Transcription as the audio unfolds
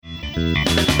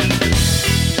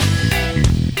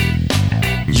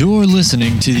You're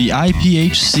listening to the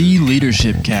IPHC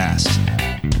Leadership Cast.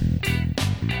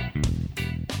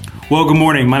 Well, good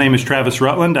morning. My name is Travis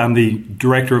Rutland. I'm the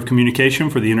Director of Communication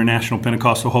for the International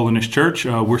Pentecostal Holiness Church.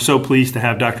 We're so pleased to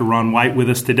have Dr. Ron White with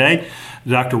us today.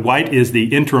 Dr. White is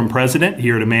the interim president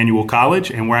here at Emmanuel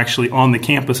College, and we're actually on the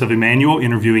campus of Emmanuel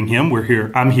interviewing him.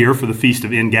 I'm here for the Feast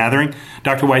of Ingathering.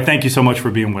 Dr. White, thank you so much for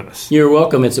being with us. You're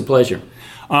welcome. It's a pleasure.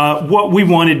 What we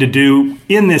wanted to do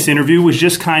in this interview was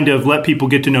just kind of let people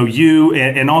get to know you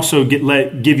and also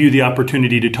give you the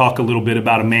opportunity to talk a little bit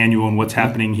about Emmanuel and what's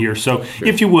happening here. So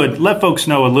if you would, let folks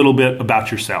know a little bit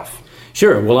about yourself.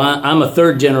 Sure. Well, I'm a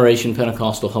third-generation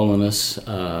Pentecostal holiness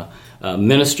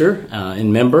minister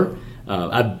and member.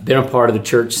 I've been a part of the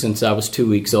church since I was 2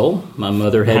 weeks old. My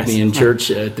mother had me in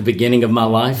church at the beginning of my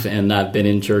life, and I've been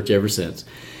in church ever since.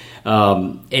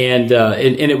 And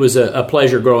it was a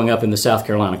pleasure growing up in the South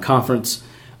Carolina Conference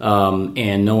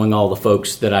and knowing all the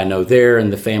folks that I know there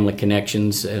and the family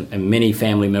connections and many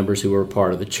family members who were a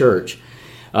part of the church.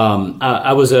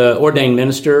 I was an ordained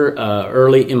minister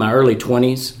in my early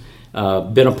 20s,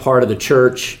 been a part of the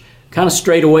church, kind of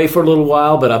strayed away for a little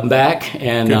while, but I'm back,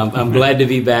 and I'm glad to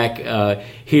be back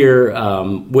here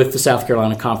with the South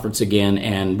Carolina Conference again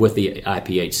and with the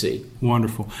IPHC.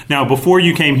 Wonderful. Now, before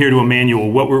you came here to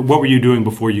Emmanuel, what were you doing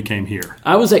before you came here?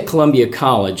 I was at Columbia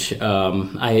College.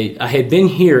 I had been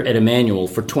here at Emmanuel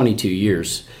for 22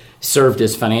 years, served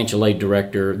as financial aid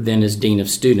director, then as dean of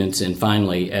students, and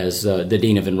finally as the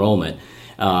dean of enrollment,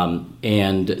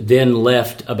 and then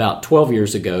left about 12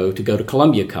 years ago to go to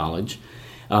Columbia College.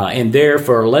 And there,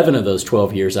 for 11 of those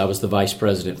 12 years, I was the vice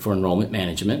president for enrollment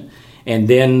management. And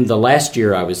then the last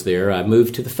year I was there, I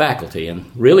moved to the faculty. And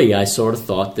really, I sort of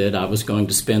thought that I was going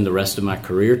to spend the rest of my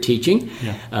career teaching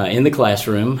in the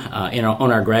classroom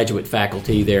on our graduate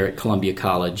faculty there at Columbia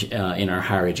College in our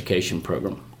higher education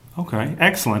program. Okay,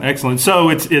 excellent. So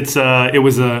it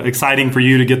was exciting for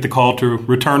you to get the call to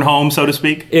return home, so to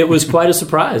speak. It was quite a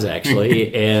surprise, actually,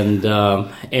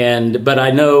 but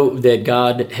I know that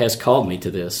God has called me to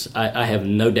this. I have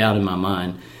no doubt in my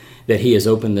mind that He has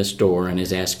opened this door and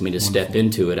has asked me to step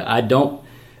into it. I don't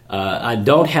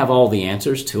have all the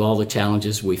answers to all the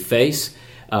challenges we face,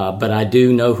 but I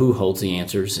do know who holds the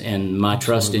answers, and my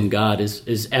trust in God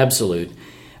is absolute.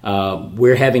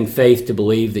 We're having faith to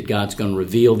believe that God's going to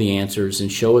reveal the answers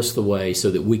and show us the way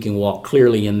so that we can walk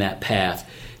clearly in that path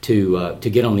to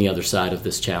get on the other side of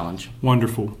this challenge.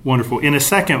 Wonderful. In a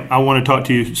second, I want to talk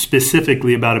to you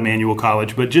specifically about Emmanuel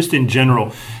College, but just in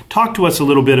general, talk to us a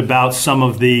little bit about some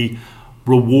of the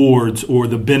rewards or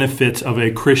the benefits of a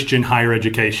Christian higher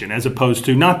education, as opposed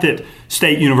to, not that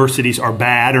state universities are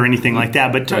bad or anything like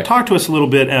that, but talk to us a little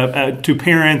bit to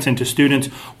parents and to students.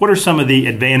 What are some of the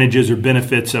advantages or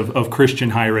benefits of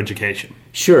Christian higher education?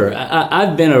 Sure.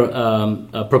 I've been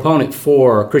a proponent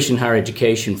for Christian higher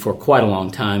education for quite a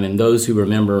long time, and those who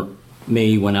remember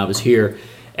me when I was here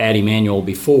at Emmanuel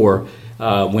before,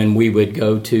 when we would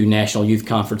go to national youth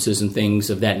conferences and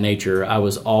things of that nature, I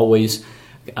was always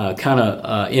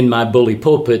in my bully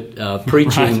pulpit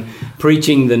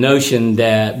preaching the notion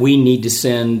that we need to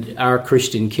send our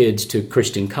Christian kids to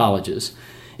Christian colleges.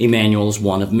 Emmanuel's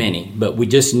one of many, but we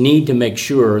just need to make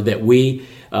sure that we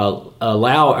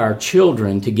allow our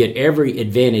children to get every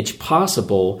advantage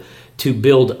possible to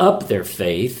build up their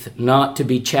faith, not to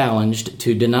be challenged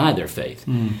to deny their faith.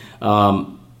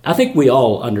 I think we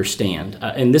all understand,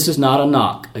 and this is not a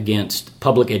knock against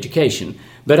public education,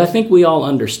 but I think we all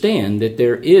understand that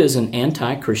there is an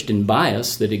anti-Christian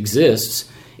bias that exists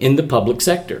in the public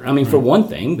sector. I mean, for one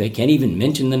thing, they can't even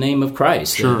mention the name of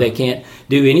Christ. Sure. They can't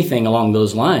do anything along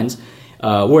those lines.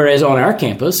 Whereas on our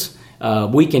campus,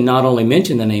 we can not only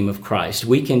mention the name of Christ,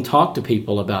 we can talk to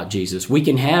people about Jesus. We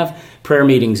can have prayer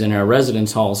meetings in our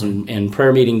residence halls and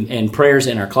prayers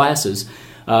in our classes.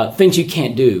 Things you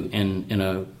can't do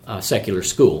in a secular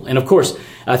school. And of course,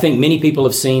 I think many people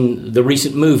have seen the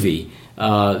recent movie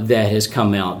that has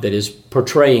come out that is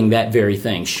portraying that very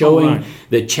thing, showing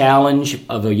the challenge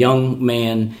of a young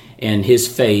man and his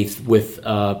faith with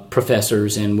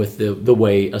professors and with the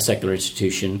way a secular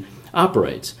institution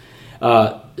operates.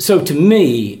 So to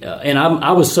me, and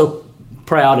I was so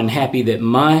proud and happy that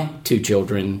my two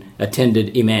children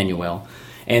attended Emmanuel,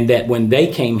 and that when they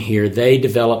came here, they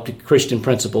developed Christian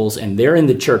principles, and they're in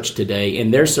the church today,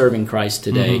 and they're serving Christ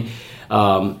today.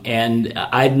 And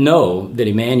I know that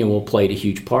Emmanuel played a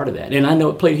huge part of that. And I know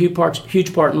it played a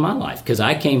huge part in my life, because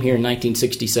I came here in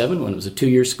 1967 when it was a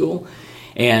 2-year school.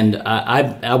 And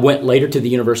I went later to the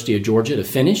University of Georgia to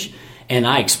finish. And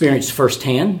I experienced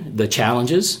firsthand the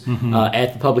challenges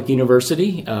at the public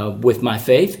university with my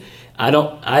faith.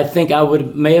 I think I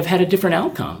may have had a different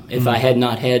outcome if I had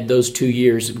not had those 2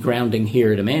 years of grounding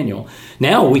here at Emmanuel.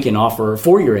 Now we can offer a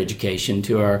 4-year education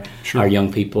to our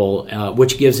young people,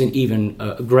 which gives an even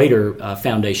greater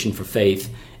foundation for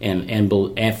faith and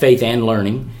faith and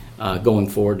learning going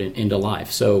forward into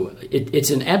life. So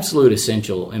it's an absolute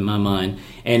essential in my mind,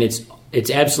 and it's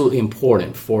absolutely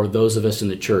important for those of us in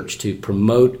the church to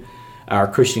promote our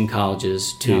Christian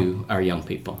colleges to our young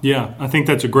people. Yeah, I think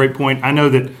that's a great point. I know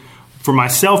that for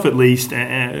myself, at least,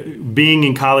 being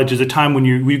in college is a time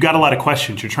when we've got a lot of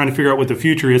questions. You're trying to figure out what the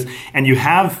future is, and you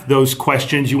have those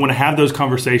questions. You want to have those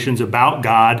conversations about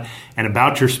God and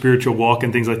about your spiritual walk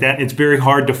and things like that. It's very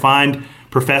hard to find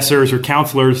professors or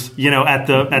counselors, at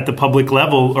the public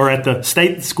level or at the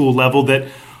state school level that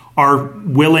are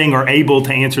willing or able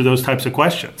to answer those types of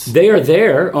questions. They are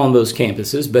there on those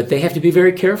campuses, but they have to be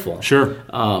very careful. Sure.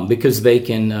 Because they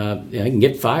can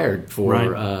get fired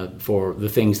for the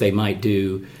things they might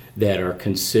do that are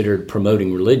considered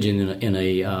promoting religion in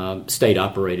a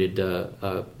state-operated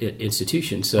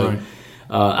institution. So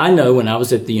I know when I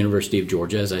was at the University of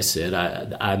Georgia, as I said,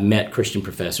 I met Christian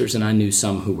professors, and I knew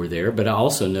some who were there, but I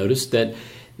also noticed that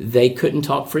they couldn't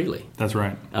talk freely. That's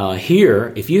right.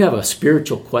 Here, if you have a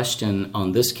spiritual question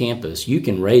on this campus, you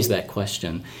can raise that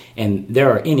question, and there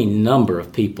are any number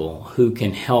of people who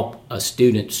can help a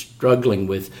student struggling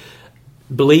with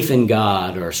belief in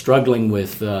God or struggling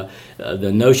with the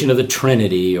notion of the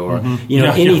Trinity or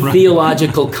any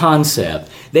theological concept.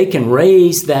 They can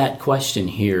raise that question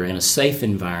here in a safe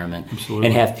environment. Absolutely.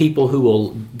 And have people who will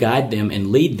guide them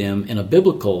and lead them in a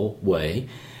biblical way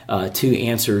to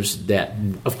answers that,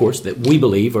 of course, that we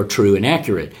believe are true and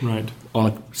accurate. Right. On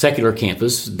a secular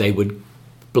campus, they would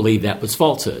believe that was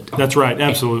falsehood. That's right,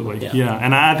 absolutely. Yeah.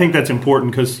 And I think that's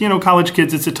important because, college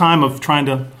kids, it's a time of trying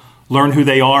to learn who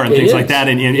they are and things like that.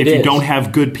 And if you don't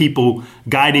have good people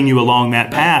guiding you along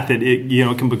that path, it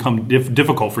can become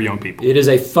difficult for young people. It is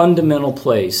a fundamental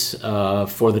place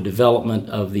for the development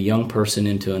of the young person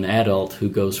into an adult who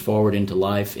goes forward into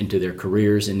life, into their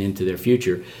careers, and into their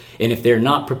future. And if they're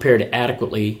not prepared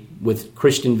adequately with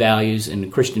Christian values and a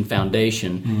Christian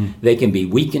foundation, they can be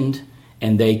weakened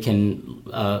and they can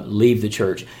leave the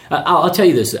church. I'll tell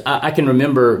you this. I can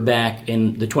remember back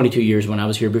in the 22 years when I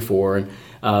was here before, and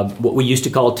what we used to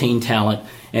call teen talent,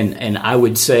 and I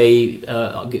would say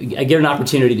I get an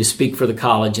opportunity to speak for the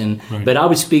college, but I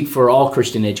would speak for all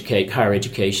Christian higher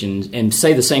education and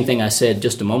say the same thing I said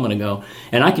just a moment ago.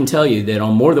 And I can tell you that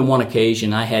on more than one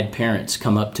occasion, I had parents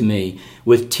come up to me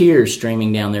with tears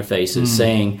streaming down their faces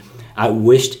saying, I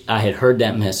wished I had heard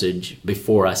that message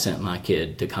before I sent my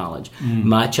kid to college.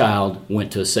 My child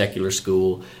went to a secular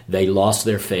school. They lost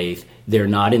their faith. They're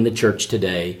not in the church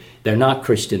today. They're not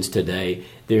Christians today.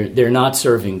 They're not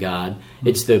serving God.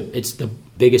 It's the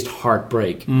biggest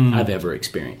heartbreak I've ever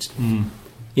experienced. And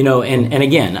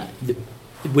again,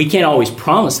 we can't always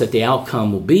promise that the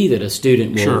outcome will be that a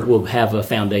student will have a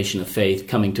foundation of faith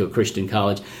coming to a Christian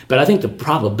college, but I think the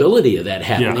probability of that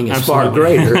happening is far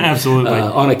greater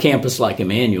on a campus like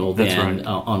Emmanuel than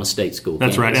on a state school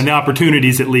campus. That's right, and the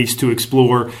opportunities at least to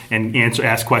explore and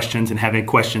ask questions and having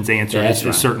questions answered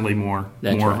is certainly more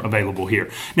available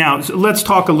here. Now, so let's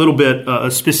talk a little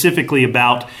bit specifically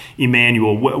about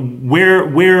Emmanuel.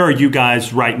 Where are you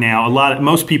guys right now?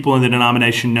 Most people in the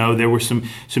denomination know there were some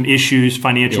issues,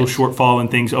 financial shortfall and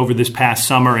things over this past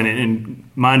summer, and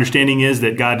my understanding is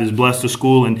that God has blessed the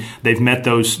school and they've met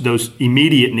those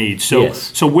immediate needs.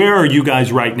 So where are you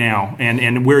guys right now,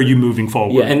 and where are you moving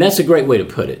forward? Yeah, and that's a great way to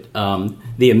put it.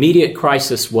 The immediate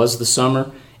crisis was the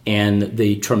summer, and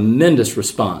the tremendous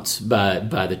response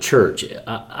by the church.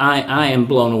 I am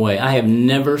blown away. I have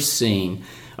never seen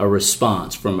a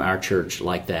response from our church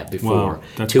like that before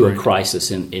a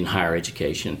crisis in higher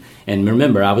education. And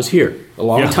remember, I was here a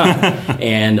long time,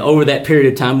 and over that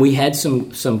period of time, we had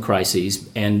some crises,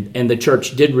 and the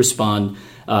church did respond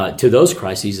to those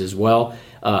crises as well,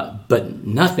 but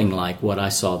nothing like what I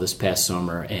saw this past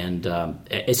summer. And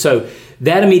so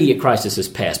that immediate crisis has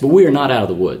passed, but we are not out of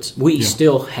the woods. We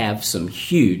still have some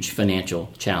huge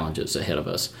financial challenges ahead of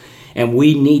us. And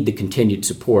we need the continued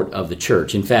support of the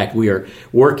church. In fact, we are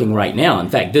working right now. In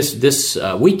fact, this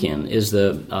weekend is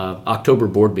the October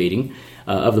board meeting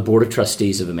of the Board of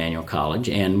Trustees of Emmanuel College.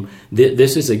 And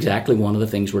this is exactly one of the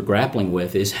things we're grappling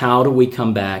with, is how do we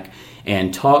come back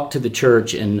and talk to the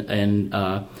church and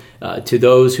to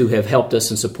those who have helped us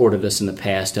and supported us in the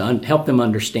past to help them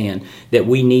understand that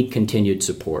we need continued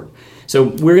support. So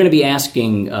we're going to be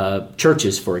asking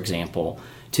churches, for example,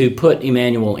 to put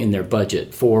Emmanuel in their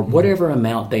budget for whatever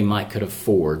amount they might could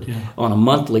afford on a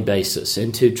monthly basis,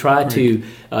 and to try to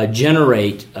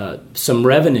generate some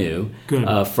revenue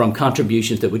from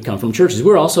contributions that would come from churches.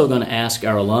 We're also going to ask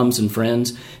our alums and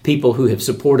friends, people who have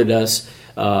supported us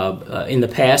in the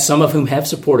past, some of whom have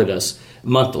supported us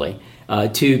monthly,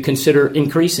 to consider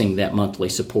increasing that monthly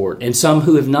support. And some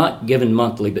who have not given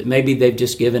monthly, but maybe they've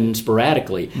just given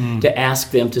sporadically, to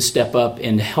ask them to step up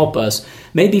and help us,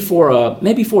 maybe for a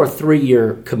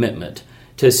 3-year commitment,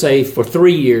 to say for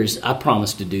 3 years, I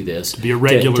promise to do this, to be a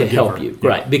regular to help giver. you,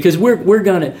 right? Because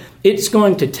it's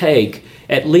going to take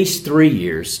at least 3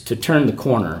 years to turn the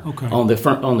corner on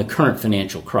the current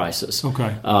financial crisis,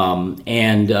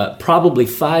 and probably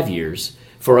 5 years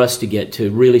for us to get to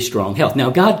really strong health.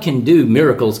 Now, God can do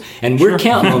miracles, and we're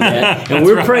counting on that, and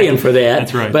we're praying for that.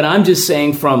 That's right. But I'm just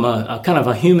saying from a kind of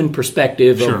a human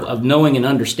perspective of knowing and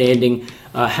understanding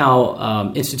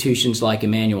how institutions like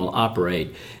Emmanuel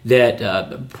operate,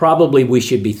 that probably we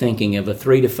should be thinking of a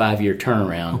 3 to 5 year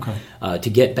turnaround to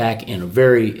get back in a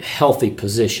very healthy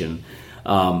position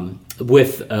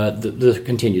with the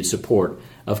continued support,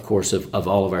 of course, of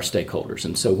all of our stakeholders.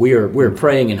 And so we're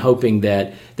praying and hoping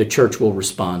that the church will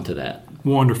respond to that.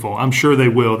 Wonderful. I'm sure they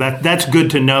will. That's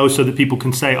good to know, so that people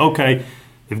can say, okay,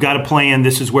 they've got a plan.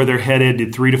 This is where they're headed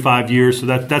in 3 to 5 years. So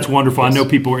that's wonderful. Yes. I know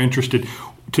people are interested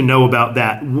to know about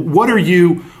that.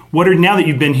 Now that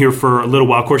you've been here for a little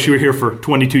while, of course you were here for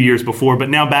 22 years before, but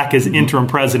now back as interim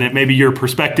president, maybe your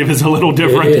perspective is a little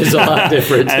different. It is a lot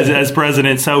different. as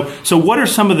president. So what are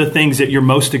some of the things that you're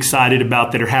most excited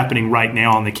about that are happening right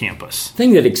now on the campus? The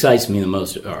thing that excites me the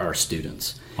most are our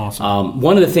students. Awesome.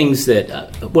 One of the things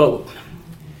that,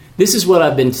 this is what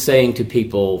I've been saying to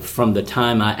people from the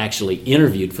time I actually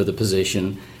interviewed for the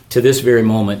position to this very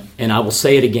moment, and I will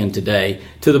say it again today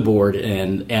to the board,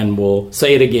 and will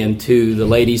say it again to the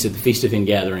ladies at the Feast of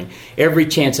Ingathering. Every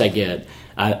chance I get,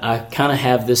 I kind of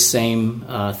have this same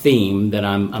theme that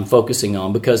I'm focusing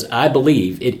on, because I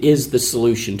believe it is the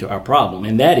solution to our problem,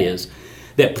 and that is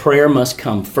that prayer must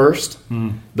come first,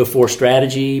 before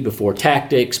strategy, before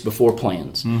tactics, before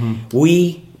plans.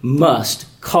 We must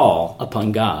call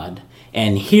upon God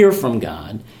and hear from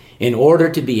God in order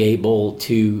to be able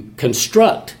to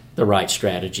construct the right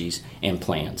strategies and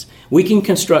plans. We can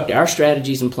construct our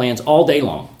strategies and plans all day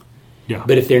long,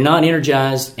 but if they're not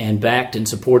energized and backed and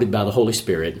supported by the Holy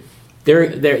Spirit,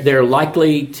 they're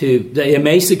likely to, they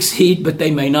may succeed, but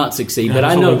they may not succeed. But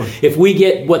Absolutely. I know if we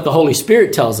get what the Holy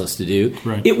Spirit tells us to do,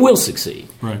 it will succeed.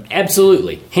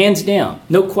 Absolutely. Hands down.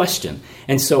 No question.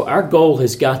 And so our goal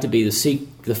has got to be to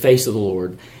seek the face of the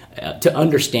Lord, to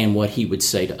understand what He would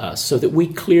say to us, so that we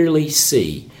clearly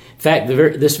see. In fact,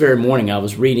 this very morning I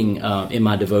was reading in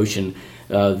my devotion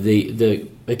the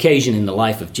occasion in the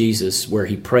life of Jesus where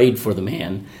He prayed for the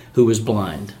man who was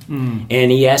blind.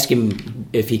 And He asked him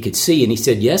if he could see, and he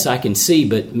said, yes, I can see,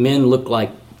 but men look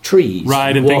like trees.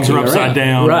 Right, and things are upside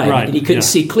down. Right, and he couldn't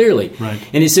see clearly. Right.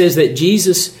 And it says that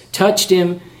Jesus touched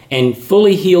him and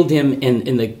fully healed him,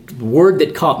 and the word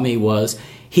that caught me was,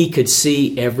 he could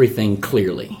see everything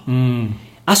clearly.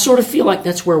 I sort of feel like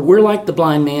that's where we're like the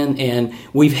blind man, and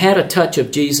we've had a touch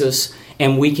of Jesus,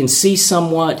 and we can see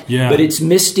somewhat, but it's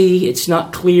misty, it's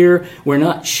not clear, we're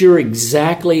not sure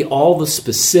exactly all the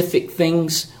specific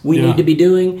things we need to be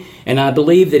doing. And I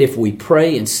believe that if we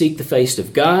pray and seek the face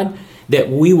of God, that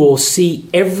we will see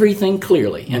everything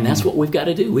clearly. And that's what we've got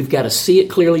to do. We've got to see it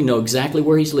clearly, know exactly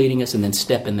where He's leading us, and then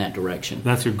step in that direction.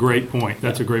 That's a great point.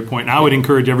 And I would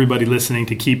encourage everybody listening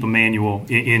to keep Emmanuel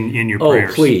in your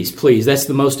prayers. Oh, please. That's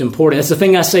the most important. That's the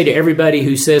thing I say to everybody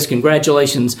who says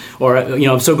congratulations, or,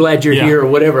 I'm so glad you're here, or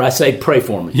whatever. I say, pray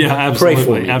for me. Yeah, absolutely. Pray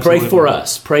for me. Absolutely. Pray for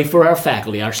us. Pray for our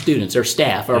faculty, our students, our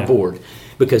staff, our board.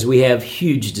 Because we have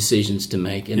huge decisions to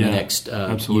make in the next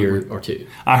year or two.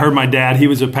 I heard my dad, he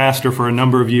was a pastor for a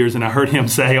number of years, and I heard him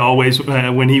say always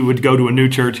when he would go to a new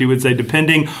church, he would say,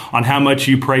 depending on how much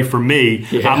you pray for me,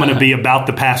 I'm going to be about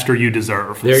the pastor you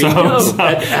deserve. There you go. So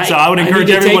I would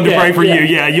encourage everyone to pray for you.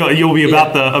 Yeah, you'll be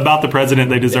about the president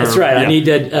they deserve. That's right. Yeah. I need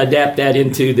to adapt that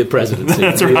into the presidency.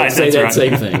 That's right. Say that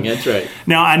same thing. That's right.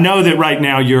 Now, I know that right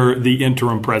now you're the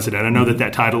interim president. I know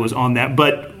that title is on that,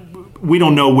 but we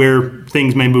don't know where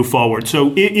things may move forward.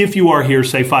 So if you are here,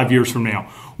 say 5 years from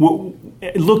now,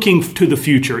 looking to the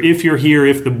future, if you're here,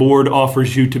 if the board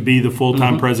offers you to be the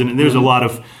full-time president, there's a lot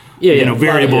of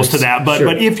variables to that.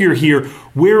 But if you're here,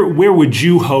 where would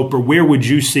you hope, or where would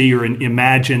you see or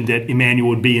imagine that Emmanuel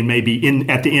would be, and maybe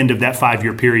at the end of that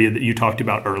 5-year period that you talked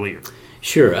about earlier?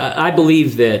 Sure. I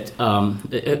believe that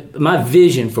my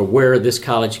vision for where this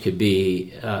college could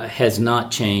be has not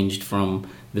changed from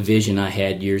the vision I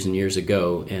had years and years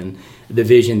ago, and the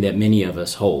vision that many of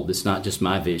us hold. It's not just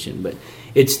my vision, but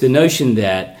it's the notion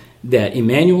that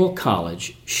Emmanuel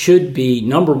College should be,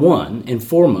 number one and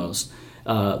foremost,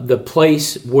 the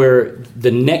place where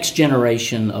the next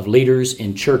generation of leaders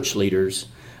and church leaders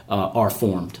are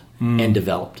formed and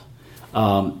developed.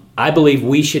 I believe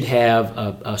we should have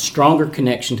a stronger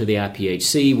connection to the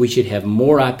IPHC. We should have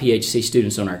more IPHC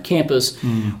students on our campus.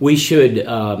 We should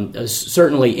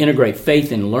certainly integrate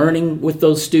faith and learning with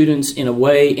those students in a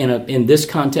way, in this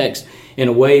context, in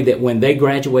a way that when they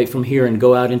graduate from here and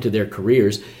go out into their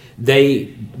careers,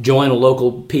 they join a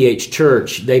local PH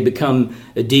church. They become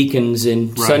deacons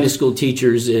and Sunday school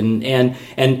teachers, and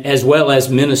as well as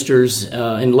ministers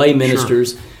and lay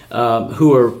ministers. Sure.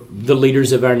 Who are the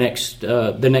leaders of our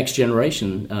the next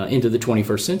generation into the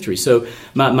 21st century. So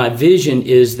my vision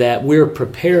is that we're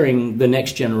preparing the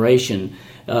next generation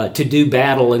to do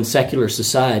battle in secular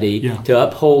society, to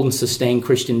uphold and sustain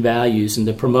Christian values, and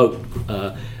to promote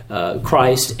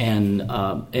Christ and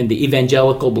the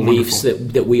evangelical beliefs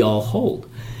that we all hold.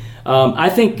 I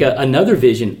think another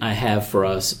vision I have for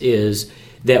us is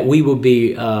that we will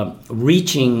be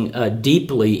reaching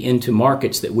deeply into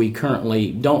markets that we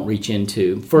currently don't reach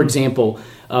into. For example,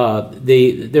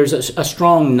 there's a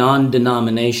strong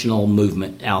non-denominational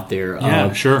movement out there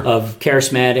of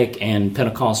charismatic and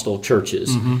Pentecostal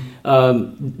churches.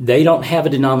 They don't have a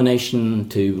denomination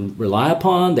to rely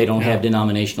upon. They don't have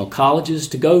denominational colleges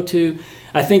to go to.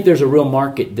 I think there's a real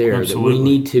market there that we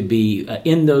need to be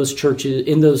in those churches,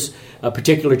 in those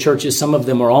particular churches. Some of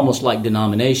them are almost like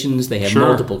denominations. They have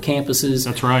multiple campuses.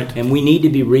 That's right. And we need to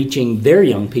be reaching their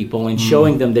young people and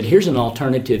showing them that here's an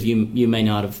alternative you may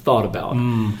not have thought about,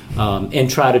 and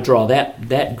try to draw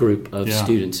that group of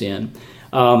students in.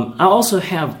 I also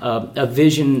have a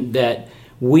vision that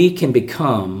we can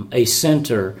become a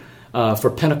center for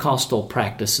Pentecostal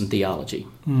practice and theology.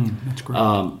 That's great.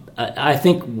 I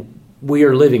think we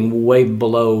are living way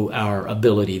below our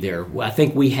ability there. I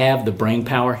think we have the brain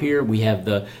power here. We have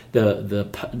the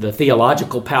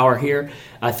theological power here.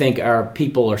 I think our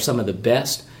people are some of the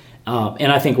best.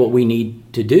 And I think what we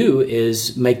need to do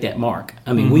is make that mark.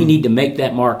 I mean, we need to make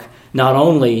that mark not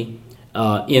only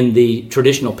in the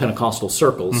traditional Pentecostal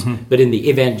circles, but in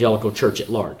the evangelical church at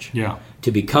large. Yeah.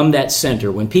 To become that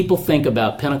center. When people think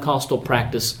about Pentecostal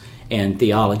practice and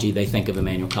theology, they think of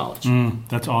Emmanuel College.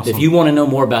 That's awesome. If you want to know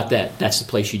more about that, that's the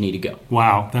place you need to go.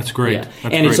 Wow, that's great. Yeah.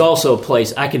 It's also a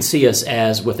place, I can see us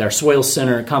as, with our Swales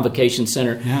Center, Convocation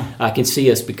Center, I can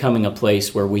see us becoming a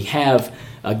place where we have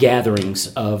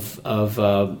gatherings of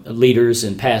leaders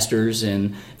and pastors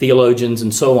and theologians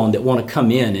and so on that want to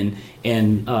come in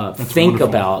and think wonderful.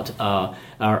 About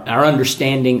our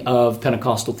understanding of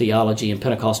Pentecostal theology and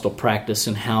Pentecostal practice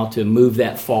and how to move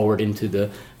that forward into the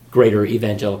greater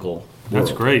evangelical world.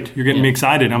 That's great. You're getting me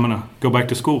excited. I'm going to go back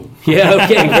to school. Yeah,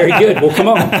 okay, very good. Well, come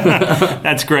on.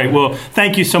 That's great. Well,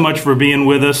 thank you so much for being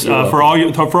with us. For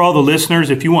all the listeners,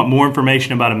 if you want more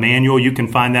information about Emmanuel, you can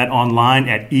find that online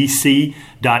at ec.edu.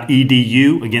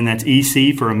 Again, that's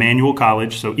EC for Emmanuel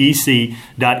College, so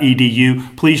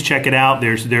ec.edu. Please check it out.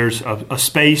 There's a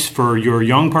space for your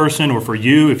young person or for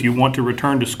you if you want to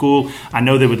return to school. I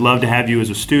know they would love to have you as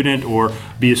a student or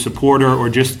be a supporter or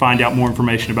just find out more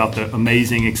information about the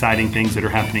amazing, exciting things that are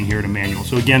happening here at Emmanuel.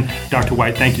 So again, Dr.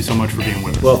 White, thank you so much for being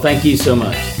with us. Well, thank you so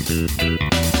much.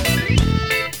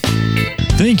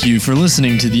 Thank you for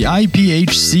listening to the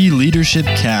IPHC Leadership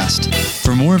Cast.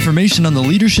 For more information on the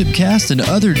Leadership Cast and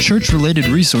other church-related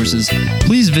resources,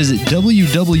 please visit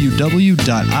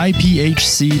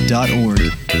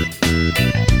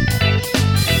www.ipHC.org.